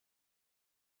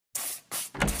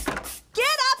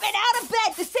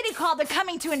call. They're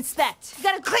coming to inspect. You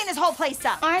gotta clean this whole place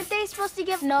up. Aren't they supposed to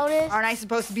give notice? Aren't I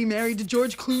supposed to be married to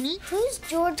George Clooney? Who's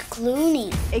George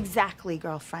Clooney? Exactly,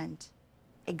 girlfriend.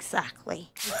 Exactly.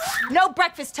 No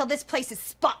breakfast till this place is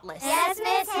spotless. Yes,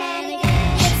 Miss Hannigan.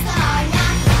 It's the hard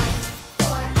knock life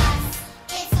for us.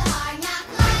 It's the hard knock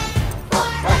life for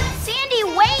us. Sandy,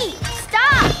 wait!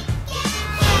 Stop!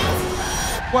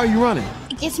 Why are you running?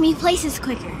 It gets me places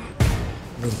quicker.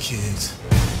 Little kids.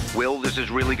 Will, this is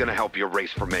really gonna help your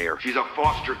race for mayor. She's a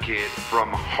foster kid from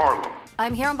Harlem.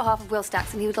 I'm here on behalf of Will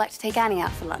Stacks, and he would like to take Annie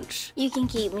out for lunch. You can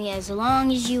keep me as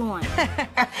long as you want.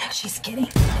 She's kidding.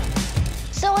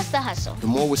 So what's the hustle? The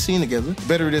more we're seen together, the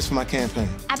better it is for my campaign.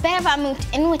 I bet if I moved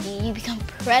in with you, you become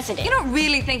president. You're not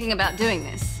really thinking about doing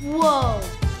this. Whoa.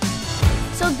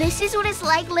 So this is what it's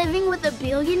like living with a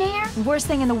billionaire? The worst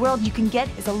thing in the world you can get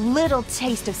is a little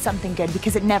taste of something good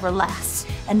because it never lasts.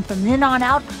 And from then on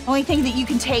out, the only thing that you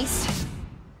can taste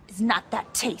is not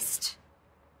that taste.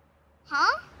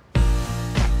 Huh?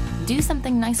 Do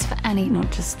something nice for Annie,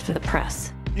 not just for the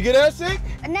press. You get air sick?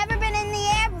 I've never been in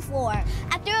the air before.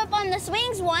 I threw up on the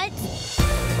swings once.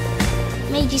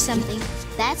 Made you something.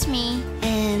 That's me,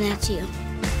 and that's you.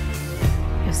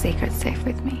 Your secret's safe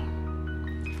with me.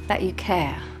 That you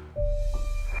care.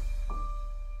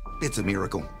 It's a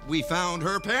miracle. We found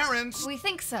her parents. We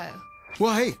think so.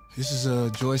 Well, hey, this is a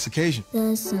joyous occasion.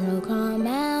 The sun will come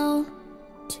out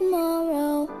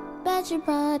tomorrow. Bet your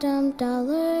bottom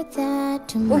dollar that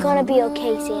tomorrow. We're gonna be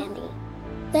okay, Sandy.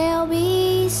 There'll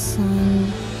be sun.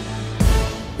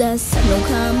 The sun will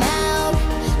come out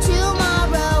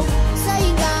tomorrow. So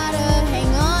you gotta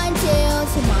hang on till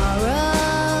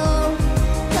tomorrow.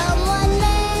 Come on,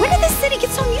 man. When did this city get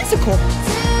so musical?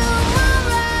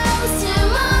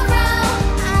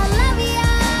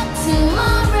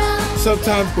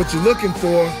 Sometimes what you're looking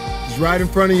for is right in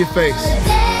front of your face.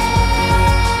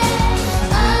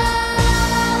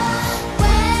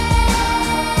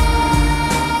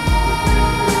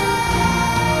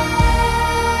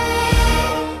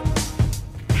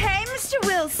 Hey, Mr.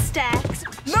 Will Stacks.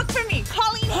 Look for me,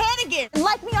 Colleen Hannigan. And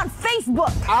like me on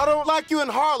Facebook. I don't like you in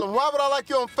Harlem. Why would I like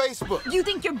you on Facebook? You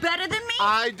think you're better than me?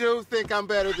 I do think I'm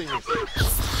better than you.